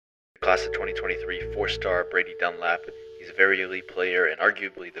Class of 2023 four-star Brady Dunlap. He's a very elite player and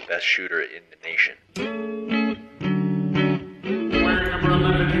arguably the best shooter in the nation. Wearing number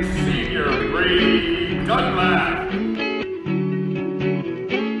 11, senior Brady Dunlap.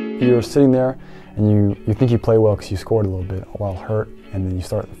 You're sitting there and you think you play well because you scored a little bit while hurt, and then you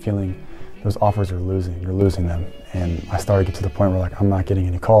start feeling those offers are losing. You're losing them. And I started to get to the point where like I'm not getting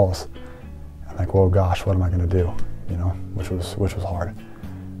any calls. I'm like, well, gosh, what am I going to do? You know, which was hard.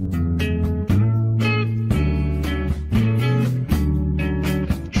 I'm going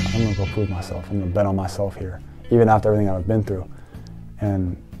to go prove myself. I'm going to bet on myself here, even after everything I've been through.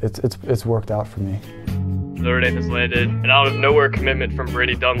 And it's worked out for me. Notre Dame has landed an out-of-nowhere commitment from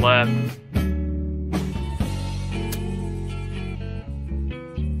Brady Dunlap.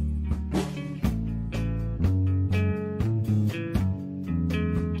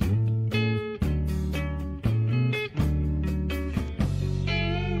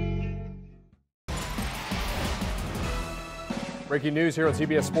 Breaking news here on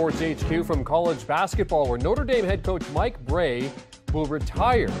CBS Sports HQ from college basketball, where Notre Dame head coach Mike Brey will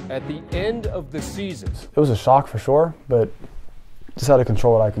retire at the end of the season. It was a shock for sure, but just had to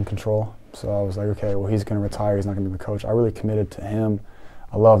control what I can control. So I was like, okay, well, he's going to retire. He's not going to be the coach. I really committed to him.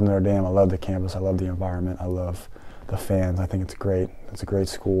 I love Notre Dame. I love the campus. I love the environment. I love the fans. I think it's great. It's a great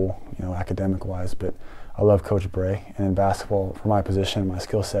school, you know, academic-wise. But I love Coach Brey. And in basketball, for my position, my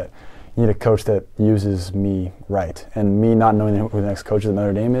skill set, you need a coach that uses me right. And me not knowing who the next coach at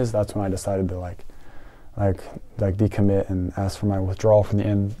Notre Dame is, that's when I decided to like decommit and ask for my withdrawal from the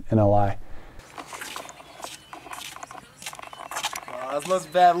NLI. That's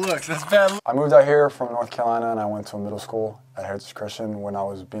bad looks. That's bad looks. I moved out here from North Carolina and I went to a middle school at Heritage Christian when I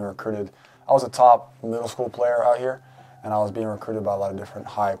was being recruited. I was a top middle school player out here, and I was being recruited by a lot of different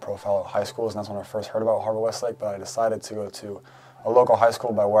high-profile high schools, and that's when I first heard about Harvard-Westlake, but I decided to go to a local high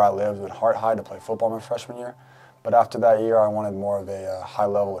school by where I lived at Hart High to play football my freshman year. But after that year, I wanted more of a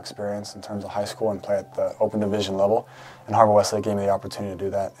high-level experience in terms of high school and play at the open division level. And Harvard-Westlake gave me the opportunity to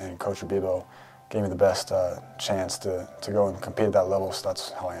do that, and Coach Abibo gave me the best chance to go and compete at that level, so that's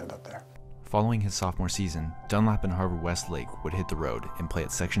how I ended up there. Following his sophomore season, Dunlap and Harvard-Westlake would hit the road and play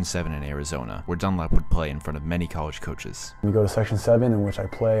at Section 7 in Arizona, where Dunlap would play in front of many college coaches. We go to Section 7, in which I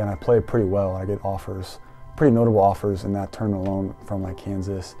play, and I play pretty well. I get offers, pretty notable offers in that tournament alone from like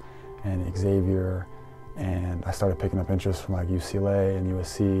Kansas and Xavier, and I started picking up interest from like UCLA and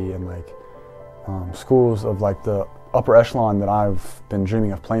USC and like schools of like the upper echelon that I've been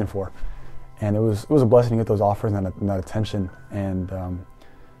dreaming of playing for. And it was a blessing to get those offers and that attention. And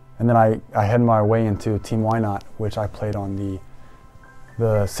then I headed my way into Team Why Not, which I played on the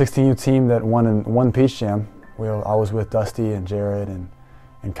 16U team that won Peach Jam. I was with Dusty and Jared and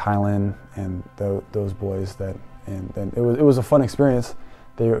Kylan and those boys and it was a fun experience.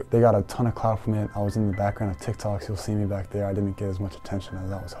 They got a ton of clout from it. I was in the background of TikToks. You'll see me back there. I didn't get as much attention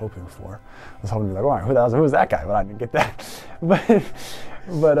as I was hoping for. I was hoping to be like, all right, who's that guy? But I didn't get that.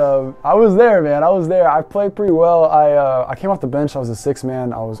 But I was there, man. I was there. I played pretty well. I came off the bench. I was the sixth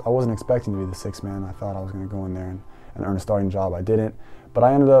man. I wasn't expecting to be the sixth man. I thought I was going to go in there and earn a starting job. I didn't. But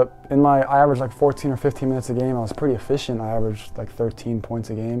I ended up I averaged like 14 or 15 minutes a game. I was pretty efficient. I averaged like 13 points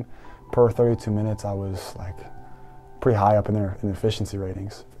a game per 32 minutes. I was like pretty high up in there in efficiency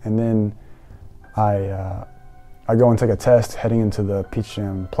ratings. And then I go and take a test heading into the Peach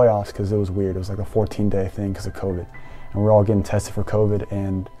Jam playoffs because it was weird. It was like a 14-day thing because of COVID. And we're all getting tested for COVID,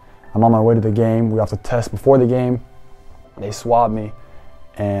 and I'm on my way to the game. We have to test before the game. They swab me,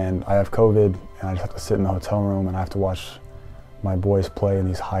 and I have COVID, and I just have to sit in the hotel room, and I have to watch my boys play in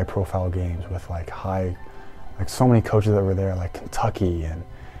these high-profile games with like so many coaches that were there, like Kentucky and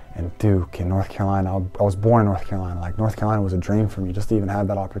Duke and North Carolina. I was born in North Carolina. Like North Carolina was a dream for me. Just to even have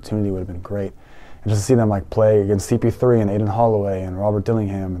that opportunity would have been great. And just to see them like play against CP3 and Aiden Holloway and Robert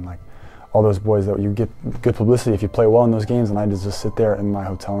Dillingham and like all those boys that you get good publicity if you play well in those games. And I just sit there in my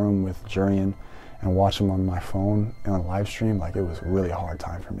hotel room with Jurian and watch them on my phone and on live stream. Like it was a really hard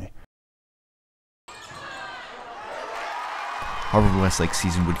time for me. Harvard-Westlake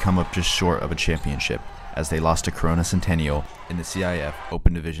season would come up just short of a championship, as they lost to Corona Centennial in the CIF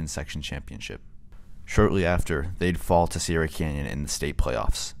Open Division Section Championship. Shortly after, they'd fall to Sierra Canyon in the state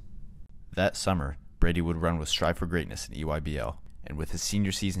playoffs. That summer, Brady would run with Strive for Greatness in EYBL, and with his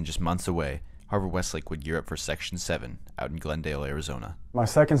senior season just months away, Harvard-Westlake would gear up for Section 7 out in Glendale, Arizona. My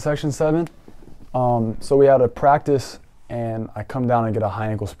second Section 7, so we had a practice, and I come down and get a high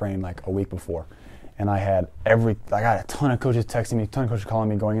ankle sprain like a week before. And I had a ton of coaches texting me, a ton of coaches calling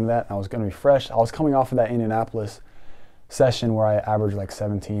me going into that. And I was going to be fresh. I was coming off of that Indianapolis session where I averaged like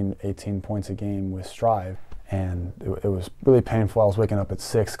 17, 18 points a game with Strive. and it was really painful. I was waking up at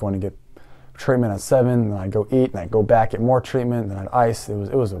 6, going to get treatment at 7, then I'd go eat, and I'd go back, get more treatment, then I'd ice. It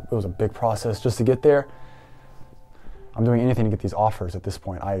was a big process just to get there. I'm doing anything to get these offers at this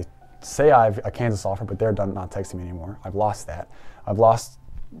point. I say I have a Kansas offer, but they're not texting me anymore. I've lost that. I've lost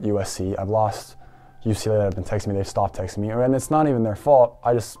USC. I've lost UCLA that have been texting me. They've stopped texting me, and it's not even their fault.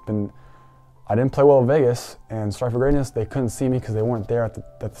 I didn't play well in Vegas, and Strive for Greatness, they couldn't see me because they weren't there at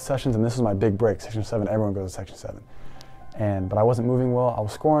the sessions, and this was my big break, Section 7. Everyone goes to Section 7. But I wasn't moving well. I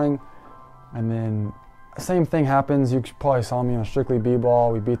was scoring, and then the same thing happens. You probably saw me on Strictly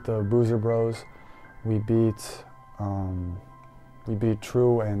B-Ball. We beat the Boozer Bros. We beat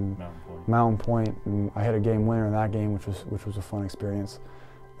True and Mountain Point. And I hit a game winner in that game, which was a fun experience.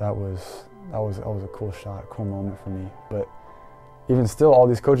 That was a cool shot, a cool moment for me. But even still, all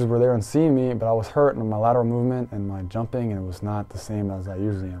these coaches were there and seeing me, but I was hurt in my lateral movement and my jumping, and it was not the same as I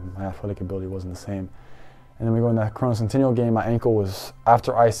usually am. My athletic ability wasn't the same. And then we go in that Corona Centennial game. My ankle was,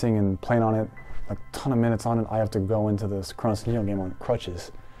 after icing and playing on it, a ton of minutes on it, I have to go into this Corona Centennial game on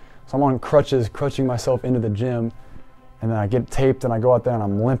crutches. So I'm on crutches, crutching myself into the gym, and then I get taped and I go out there and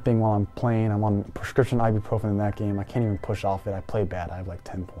I'm limping while I'm playing. I'm on prescription ibuprofen in that game. I can't even push off it. I play bad. I have like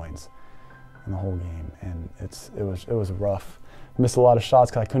 10 points in the whole game, and it was rough. Missed a lot of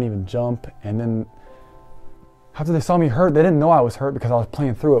shots because I couldn't even jump, and then after they saw me hurt, they didn't know I was hurt because I was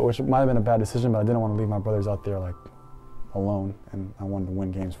playing through it, which might have been a bad decision, but I didn't want to leave my brothers out there like alone, and I wanted to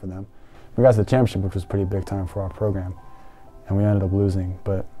win games for them. We got to the championship, which was pretty big time for our program, and we ended up losing,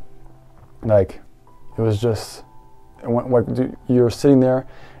 but like it was just, you're sitting there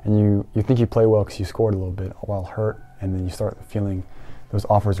and you think you play well because you scored a little bit while hurt, and then you start feeling those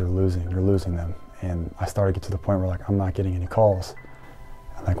offers you're losing them. And I started to get to the point where like I'm not getting any calls.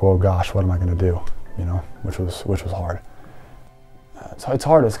 I'm like, well, gosh, what am I going to do? You know, which was hard. So it's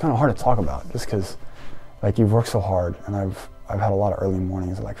hard. It's kind of hard to talk about, just because like you've worked so hard, and I've had a lot of early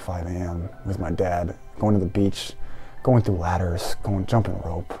mornings at like 5 a.m. with my dad, going to the beach, going through ladders, jumping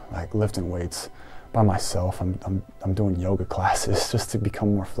rope, like lifting weights by myself. I'm doing yoga classes just to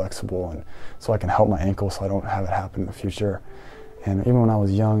become more flexible, and so I can help my ankle so I don't have it happen in the future. And even when I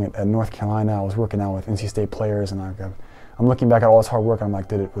was young at North Carolina, I was working out with NC State players, and I'm looking back at all this hard work, and I'm like,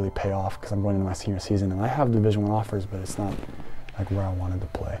 did it really pay off? Because I'm going into my senior season, and I have Division I offers, but it's not like where I wanted to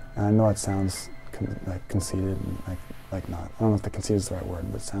play. And I know it sounds like conceited, and like not. I don't know if the conceited is the right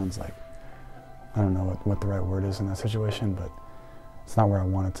word, but it sounds like, I don't know what the right word is in that situation, but it's not where I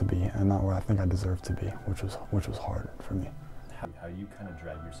wanted to be, and not where I think I deserve to be, which was hard for me. How you kind of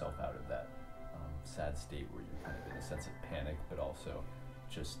drag yourself out of that sad state where you're kind of in a sense of panic, but also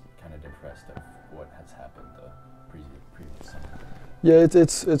just kind of depressed of what has happened the previous summer? Yeah,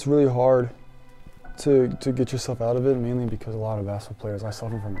 it's really hard to get yourself out of it, mainly because a lot of basketball players, I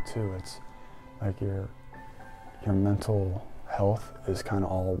suffer from it too. It's like your mental health is kind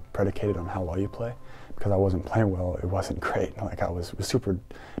of all predicated on how well you play. Because I wasn't playing well, it wasn't great. Like I was super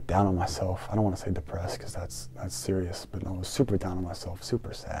down on myself. I don't want to say depressed because that's serious, but I was super down on myself,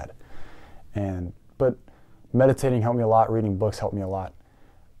 super sad. But meditating helped me a lot, reading books helped me a lot.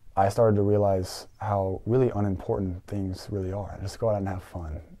 I started to realize how really unimportant things really are. Just go out and have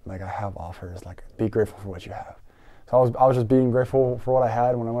fun. Like I have offers, like be grateful for what you have. So I was just being grateful for what I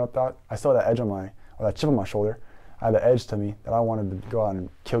had when I went up there. I still had that edge or that chip on my shoulder. I had the edge to me that I wanted to go out and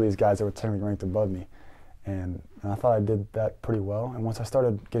kill these guys that were technically ranked above me. And I thought I did that pretty well. And once I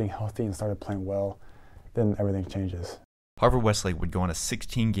started getting healthy and started playing well, then everything changes. Harvard-Westlake would go on a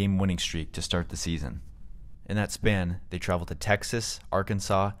 16-game winning streak to start the season. In that span, they traveled to Texas,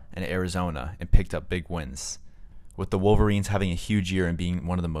 Arkansas, and Arizona and picked up big wins. With the Wolverines having a huge year and being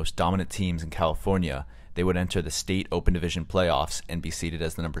one of the most dominant teams in California, they would enter the state Open Division playoffs and be seeded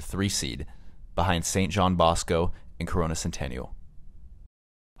as the number 3 seed, behind St. John Bosco and Corona Centennial.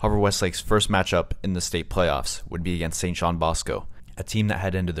 Harvard-Westlake's first matchup in the state playoffs would be against St. John Bosco, a team that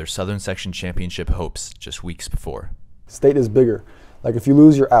had ended their Southern Section championship hopes just weeks before. State is bigger. Like if you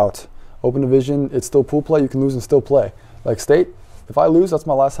lose, you're out. Open Division, it's still pool play. You can lose and still play. Like state, if I lose, that's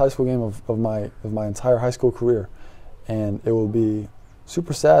my last high school game of my entire high school career, and it will be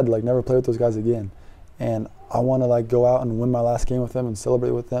super sad to like never play with those guys again. And I want to like go out and win my last game with them and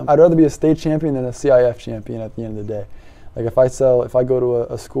celebrate with them. I'd rather be a state champion than a CIF champion at the end of the day. Like if I go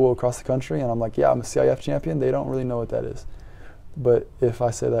to a school across the country and I'm like, yeah, I'm a CIF champion, they don't really know what that is. But if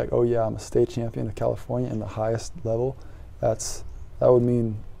I say that, oh yeah, I'm a state champion of California in the highest level, that would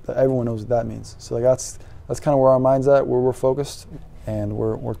mean that everyone knows what that means. So like that's kind of where our mind's at, where we're focused, and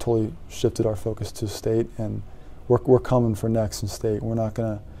we're totally shifted our focus to state, and we're coming for next in state. We're not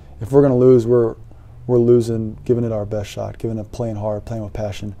gonna, if we're gonna lose, we're losing, giving it our best shot, giving it, playing hard, playing with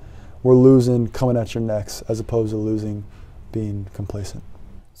passion. we're losing coming at your necks as opposed to losing being complacent.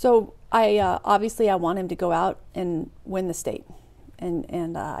 So obviously I want him to go out and win the state,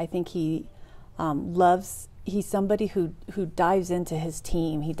 and I think he he's somebody who dives into his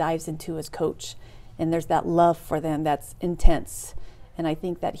team, he dives into his coach, and there's that love for them that's intense, and I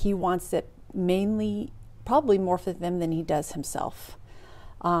think that he wants it mainly, probably more for them than he does himself,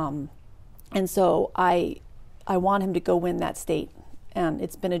 and so I want him to go win that state, and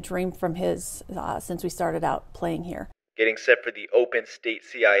it's been a dream from his since we started out playing here. Getting set for the Open State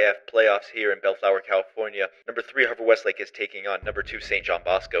CIF playoffs here in Bellflower, California. Number 3 Harvard-Westlake is taking on number 2 St. John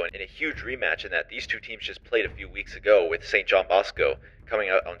Bosco in a huge rematch in that these two teams just played a few weeks ago, with St. John Bosco coming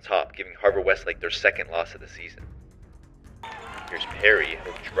out on top, giving Harvard-Westlake their second loss of the season. Here's Perry,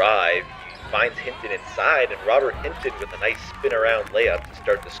 he'll drive, he finds Hinton inside, and Robert Hinton with a nice spin-around layup to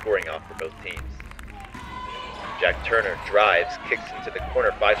start the scoring off for both teams. Jack Turner drives, kicks into the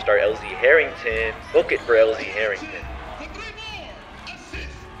corner, 5-star LZ Harrington. Book it for LZ Harrington.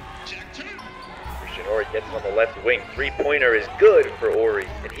 Christian Ori gets on the left wing. 3-pointer is good for Ori,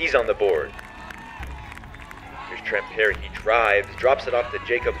 and he's on the board. Here's Trent Perry. He drives, drops it off to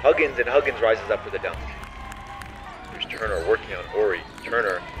Jacob Huggins, and Huggins rises up for the dunk. Here's Turner working on Ori.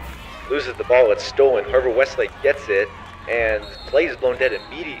 Turner loses the ball. It's stolen. Harvard-Westlake gets it, and play is blown dead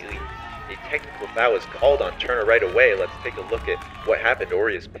immediately. A technical foul is called on Turner right away. Let's take a look at what happened.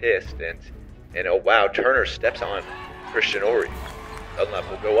 Ori is pissed, and oh wow, Turner steps on Christian Ori. Dunlap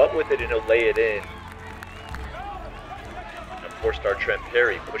will go up with it, and he'll lay it in. And 4-star Trent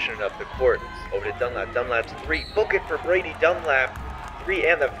Perry pushing it up the court. Over to Dunlap. Dunlap's 3. Book it for Brady Dunlap. 3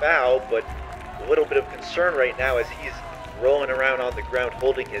 and the foul, but a little bit of concern right now as he's rolling around on the ground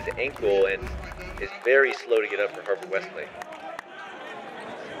holding his ankle and is very slow to get up for Harvard-Westlake.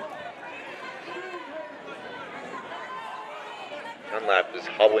 Dunlap is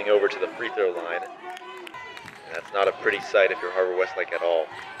hobbling over to the free throw line. And that's not a pretty sight if you're Harvard-Westlake at all.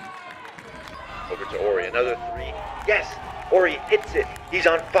 Over to Ori, another 3. Yes! Ori hits it! He's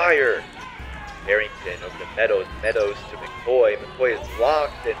on fire! Harrington over to Meadows. Meadows to McCoy. McCoy is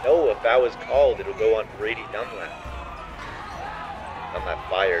blocked, and no, a foul is called. It'll go on Brady Dunlap. Dunlap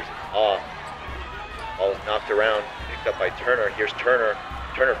fires. It's off. Ball is knocked around. Picked up by Turner. Here's Turner.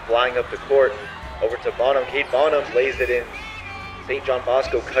 Turner flying up the court. Over to Bonham. Kate Bonham lays it in. St. John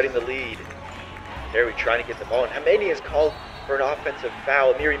Bosco cutting the lead. Perry trying to get the ball, and Hameni is called for an offensive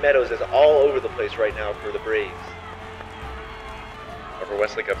foul. Miri Meadows is all over the place right now for the Braves.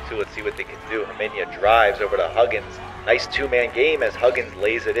 Harvard-Westlake up 2. Let's see what they can do. Hameni drives over to Huggins. Nice 2-man game as Huggins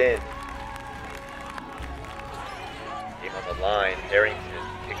lays it in. Game on the line. Harrington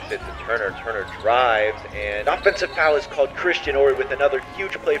kicks it to Turner. Turner drives, and offensive foul is called. Christian Ori with another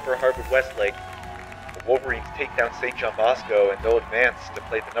huge play for Harvard-Westlake. The Wolverines take down St. John Bosco, and they'll advance to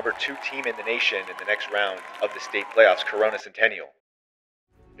play the number 2 team in the nation in the next round of the state playoffs, Corona Centennial.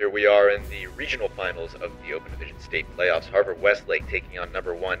 Here we are in the regional finals of the Open Division State Playoffs. Harvard-Westlake taking on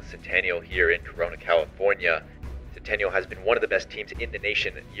number 1 Centennial here in Corona, California. Centennial has been one of the best teams in the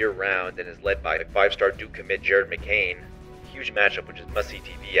nation year-round and is led by 5-star Duke commit Jared McCain. Huge matchup, which is must-see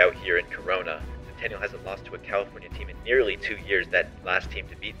TV out here in Corona. Centennial hasn't lost to a California team in nearly 2 years. That last team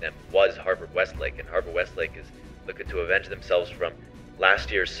to beat them was Harvard-Westlake, and Harvard-Westlake is looking to avenge themselves from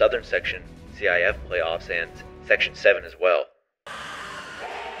last year's Southern Section CIF playoffs and Section 7 as well.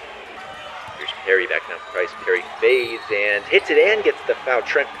 Here's Perry back down Price. Perry fades and hits it and gets the foul.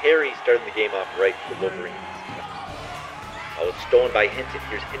 Trent Perry starting the game off right for the Wolverines. Oh, it's stolen by Hinton.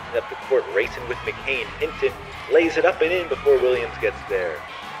 Here's Hinton up the court, racing with McCain. Hinton lays it up and in before Williams gets there.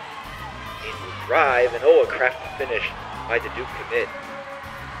 Hinton will drive, and a crafty finish by the Duke commit.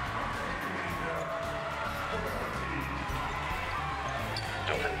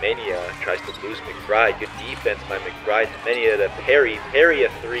 Mania tries to lose McBride. Good defense by McBride. Mania to Perry. Perry a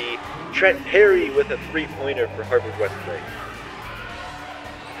 3. Trent Perry with a 3-pointer for Harvard-Westlake.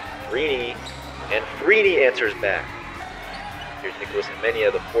 Freeney answers back. Here's Nicholas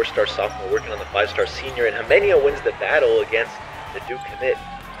Hamenia, the 4-star sophomore working on the 5-star senior, and Hamenia wins the battle against the Duke commit.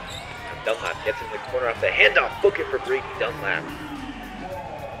 And Dunlap gets in the corner off the handoff. Book it for Brady Dunlap.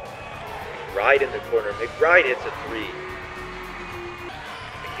 McBride in the corner. McBride hits a 3.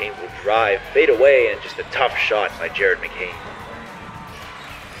 McCain will drive, fade away, and just a tough shot by Jared McCain.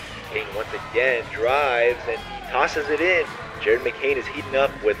 McCain once again drives, and he tosses it in. Jared McCain is heating up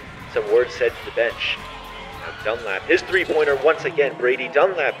with some words said to the bench. Now Dunlap, his 3-pointer once again. Brady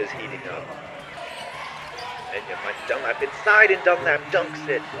Dunlap is heating up. And you find Dunlap inside, and Dunlap dunks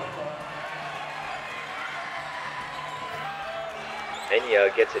it.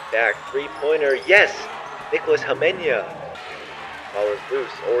 Hamenia gets it back. 3-pointer, yes! Nicholas Hamenia. Ball is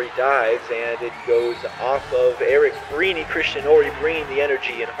loose. Ori dives, and it goes off of Eric Brini. Christian Ori Breen, the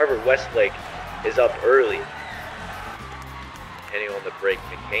energy, and Harvard-Westlake is up early. Centennial on the break.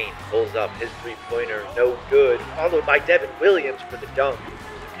 McCain pulls up his three-pointer, no good, followed by Devin Williams for the dunk.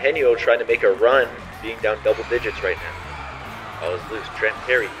 Centennial trying to make a run, being down double digits right now. Ball is loose. Trent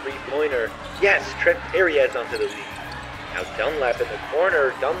Terry, three-pointer. Yes, Trent Terry adds onto the lead. Now Dunlap in the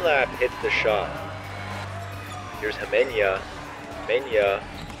corner. Dunlap hits the shot. Here's Hemenya. Hemenya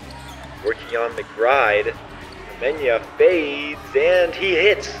working on McBride. Hemenya fades, and he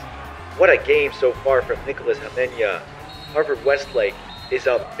hits. What a game so far from Nicholas Hemenya. Harvard-Westlake is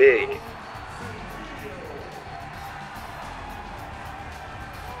up big.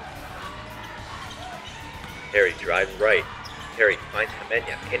 Terry drives right. Terry finds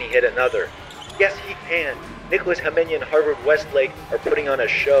Hemenya. Can he hit another? Yes, he can. Nicholas Hemenya and Harvard-Westlake are putting on a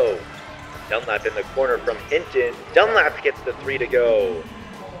show. Dunlap in the corner from Hinton. Dunlap gets the three to go.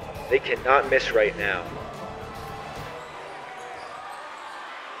 They cannot miss right now.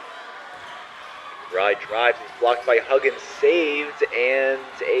 McBride drives, is blocked by Huggins, saves, and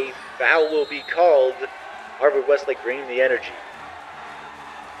a foul will be called. Harvard-Westlake bringing the energy.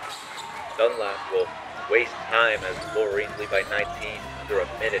 Dunlap will waste time as Wolverines lead by 19. Under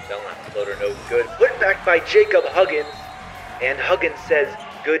a minute, Dunlap floater no good. Put back by Jacob Huggins, and Huggins says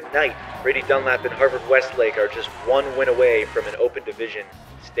good night. Brady Dunlap and Harvard-Westlake are just one win away from an open division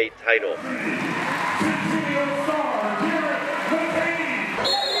state title.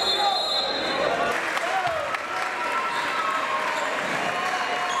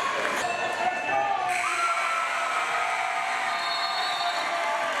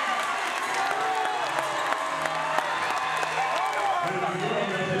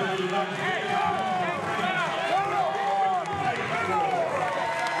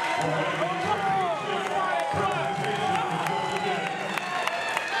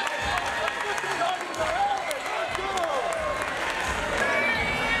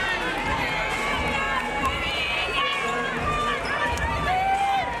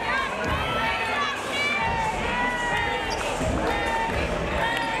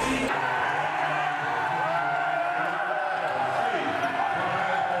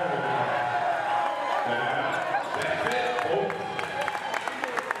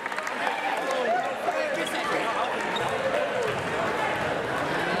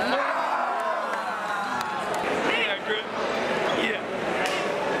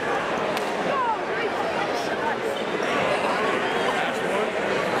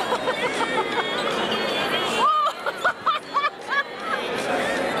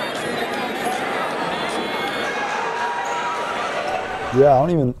 Yeah, I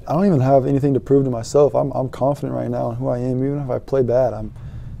don't even have anything to prove to myself. I'm confident right now in who I am. Even if I play bad,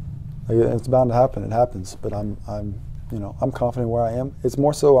 it's bound to happen. It happens. But I'm confident where I am. It's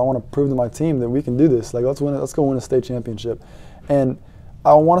more so I want to prove to my team that we can do this. Like, let's go win a state championship. And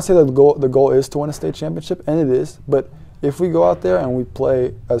I want to say that the goal is to win a state championship, and it is. But if we go out there and we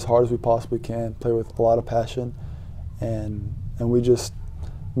play as hard as we possibly can, play with a lot of passion, and we just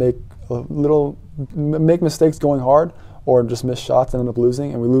make mistakes going hard, or just miss shots and end up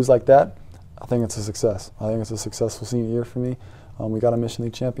losing, and we lose like that, I think it's a success. I think it's a successful senior year for me. We got a Mission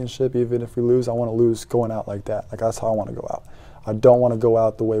League championship. Even if we lose, I want to lose going out like that. Like, that's how I want to go out. I don't want to go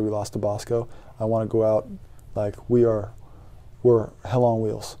out the way we lost to Bosco. I want to go out like we're hell on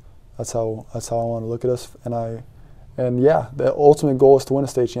wheels. That's how I want to look at us. And yeah, the ultimate goal is to win a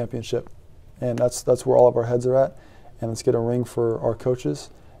state championship, and that's where all of our heads are at. And let's get a ring for our coaches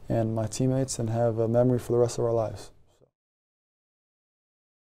and my teammates, and have a memory for the rest of our lives.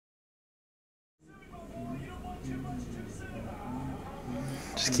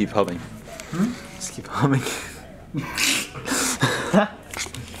 Just keep humming. Just keep humming.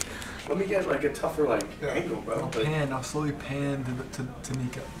 Let me get like a tougher angle, bro. Pan. I'll slowly pan to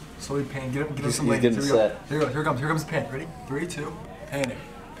Nico. Slowly pan. Get him some length. Here we go. Here comes the pan. Ready? 3, 2. Panning.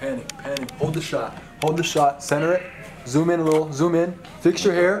 Hold the shot. Center it. Zoom in a little. Zoom in. Fix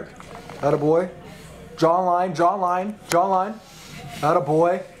your hair. Attaboy. Draw line.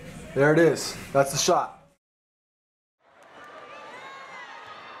 Attaboy. There it is. That's the shot.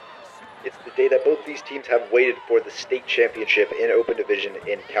 It's the day that both these teams have waited for, the state championship in Open Division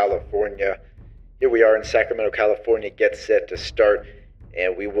in California. Here we are in Sacramento, California, get set to start,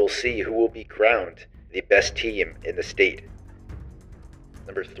 and we will see who will be crowned the best team in the state.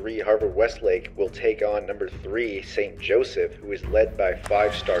 Number 3, Harvard-Westlake, will take on number 3, St. Joseph, who is led by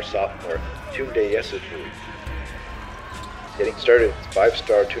 5-star sophomore Tunde Yesufu. Getting started, it's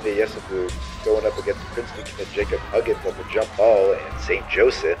 5-star Tunde Yesufu going up against Princeton commit Jacob Huggins on the jump ball, and St.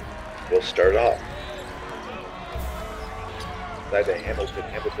 Joseph will start off. inside to Hamilton.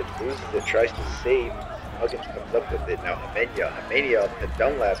 Hamilton loses it, tries to save. Huggins comes up with it. Now Hemania up to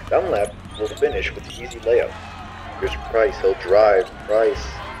Dunlap. Dunlap will finish with the easy layup. Here's Price. He'll drive. Price.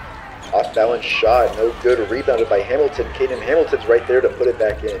 Off balance shot. No good. Rebounded by Hamilton. Caden Hamilton's right there to put it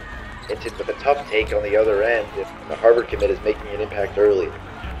back in. Hinton with a tough take on the other end. The Harvard commit is making an impact early.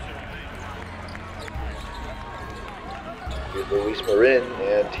 Here's Luis Marin,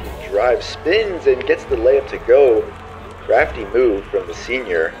 and he drives, spins, and gets the layup to go. Crafty move from the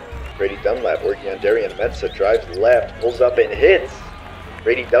senior. Brady Dunlap working on Darian Mensah, drives left, pulls up and hits.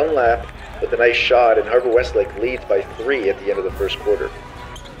 Brady Dunlap with a nice shot, and Harvard-Westlake leads by 3 at the end of the first quarter.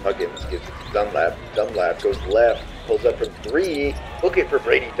 Huggins gives it to Dunlap. Dunlap goes left, pulls up from 3. Looking for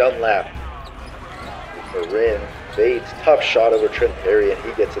Brady Dunlap. Marin fades, tough shot over Trent Perry, and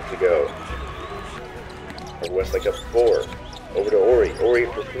he gets it to go. Harvard-Westlake up 4. Over to Ori. Ori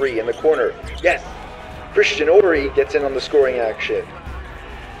for 3 in the corner. Yes! Christian Ori gets in on the scoring action.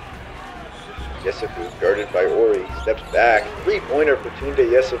 Yesufu, guarded by Ori, steps back. 3-pointer for Tunde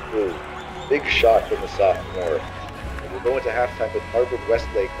Yesufu. Big shot from the sophomore. And we'll go into halftime with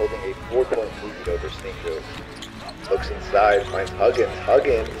Harvard-Westlake holding a 4-point lead over St. Joe's. Looks inside, finds Huggins.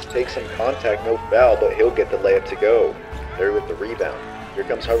 Huggins takes some contact, no foul, but he'll get the layup to go. There with the rebound. Here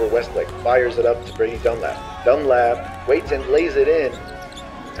comes Harvard-Westlake, fires it up to Brady Dunlap. Dunlap waits and lays it in.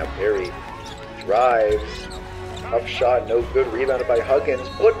 Now Perry drives. Tough shot, no good. Rebounded by Huggins.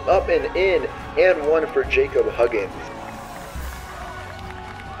 Put up and in. And 1 for Jacob Huggins.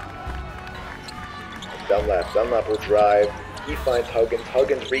 Dunlap will drive. He finds Huggins.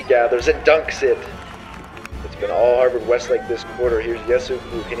 Huggins regathers and dunks it. It's been all Harvard-Westlake this quarter. Here's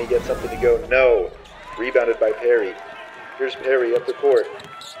Yesufu. Can he get something to go? No. Rebounded by Perry. Here's Perry up the court.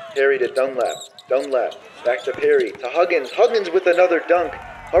 Perry to Dunlap. Dunlap back to Perry. To Huggins. Huggins with another dunk.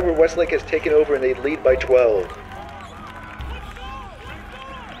 Harvard-Westlake has taken over and they lead by 12.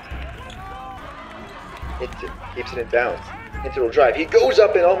 Hinton keeps it in bounds. Hinton will drive. He goes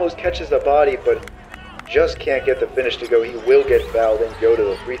up and almost catches the body, but just can't get the finish to go. He will get fouled and go to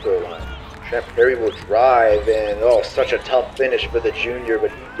the free throw line. Trent Perry will drive, and such a tough finish for the junior,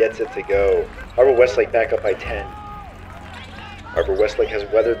 but he gets it to go. Harvard-Westlake back up by 10. Harvard-Westlake has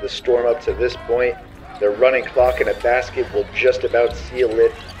weathered the storm up to this point. Their running clock and a basket will just about seal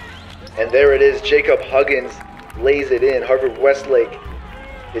it. And there it is. Jacob Huggins lays it in. Harvard-Westlake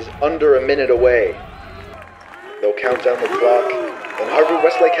is under a minute away. They'll count down the clock. And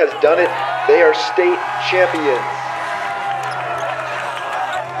Harvard-Westlake has done it. They are state champions.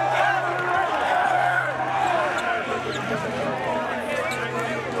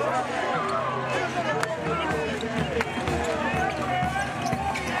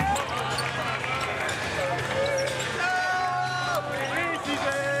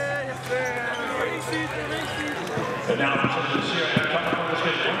 And now to the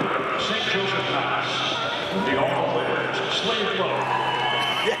St. Joseph class, the all players, Slave Road.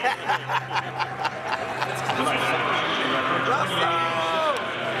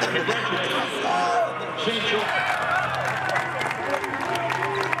 Congratulations, St. Joseph.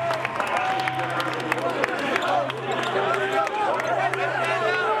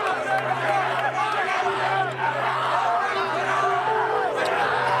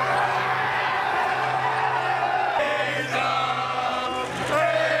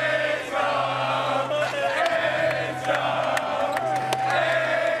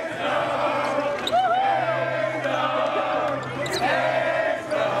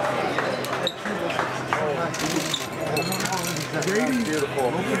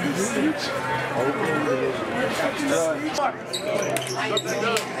 Beautiful.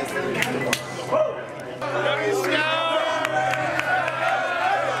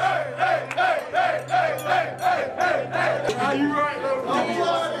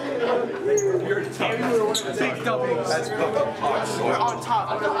 We're on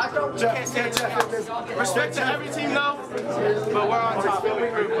top. Respect to every team now, but we're on top.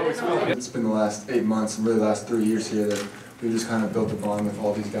 It's been the last 8 months and really the last 3 years here that we just kind of built a bond with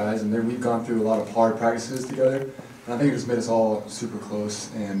all these guys, and then we've gone through a lot of hard practices together, and I think it just made us all super close.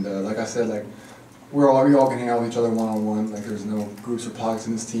 And like I said, like we all can hang out with each other one-on-one. Like there's no groups or pockets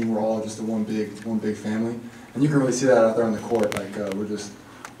in this team. We're all just one big family, and you can really see that out there on the court. Like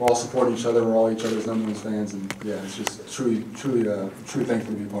we're all supporting each other. We're all each other's number one fans, and yeah, it's just truly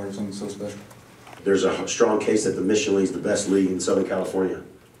thankful to be part of something so special. There's a strong case that the Mission League is the best league in Southern California.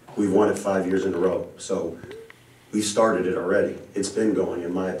 We've won it 5 years in a row, so we've started it already. It's been going,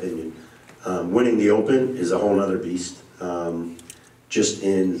 in my opinion. Winning the Open is a whole other beast. Just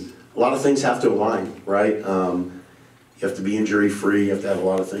in a lot of things have to align, right? You have to be injury-free. You have to have a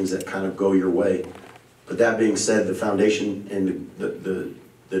lot of things that kind of go your way. But that being said, the foundation and the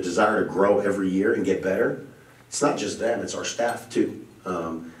desire to grow every year and get better, it's not just them, it's our staff too.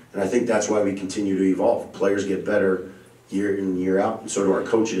 And I think that's why we continue to evolve. Players get better year in, year out, and so do our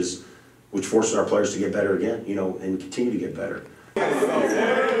coaches, which forces our players to get better again, you know, and continue to get better.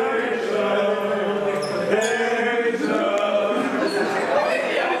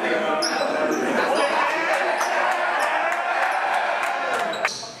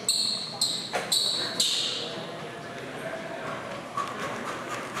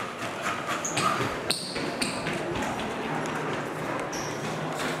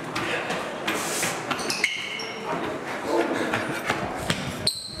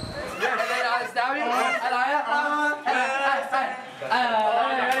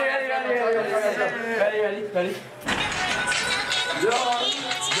 Ready?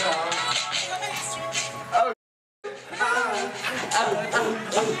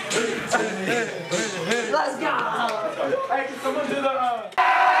 Let's go! Hey, can someone do the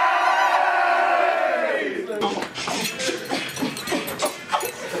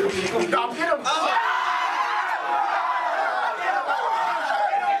I'll get him!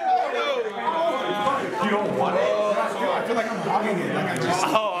 You don't want it? I feel like I'm hogging it. Like I just...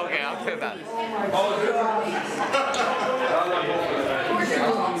 Oh, okay, I'll do that.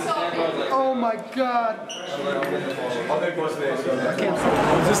 Oh my God!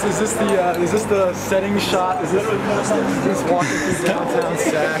 Is this the setting shot? Is this walking through downtown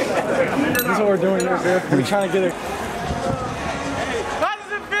Sac? This is what we're doing here. We're trying to get it. How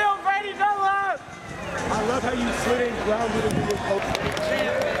does it feel, Brady Dunlap? I love how you slid in grounded into your coach.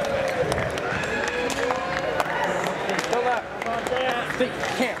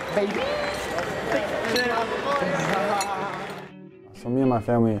 So me and my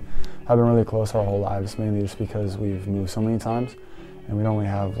family have been really close our whole lives, mainly just because we've moved so many times, and we don't really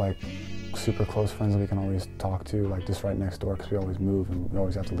have like super close friends that we can always talk to, like just right next door, because we always move and we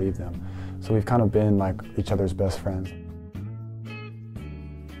always have to leave them. So we've kind of been like each other's best friends.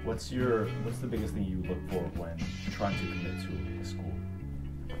 What's the biggest thing you look for when trying to commit to a school?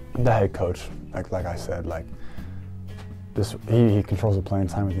 The head coach, like I said, like this, he controls the playing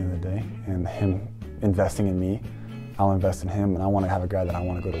time at the end of the day, and him investing in me, I'll invest in him, and I want to have a guy that I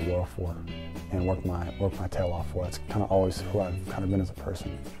want to go to war for and work my tail off for. That's kind of always who I've kind of been as a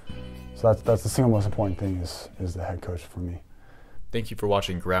person. So that's the single most important thing is the head coach for me. Thank you for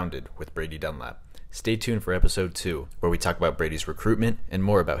watching Grounded with Brady Dunlap. Stay tuned for episode 2, where we talk about Brady's recruitment and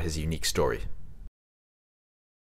more about his unique story.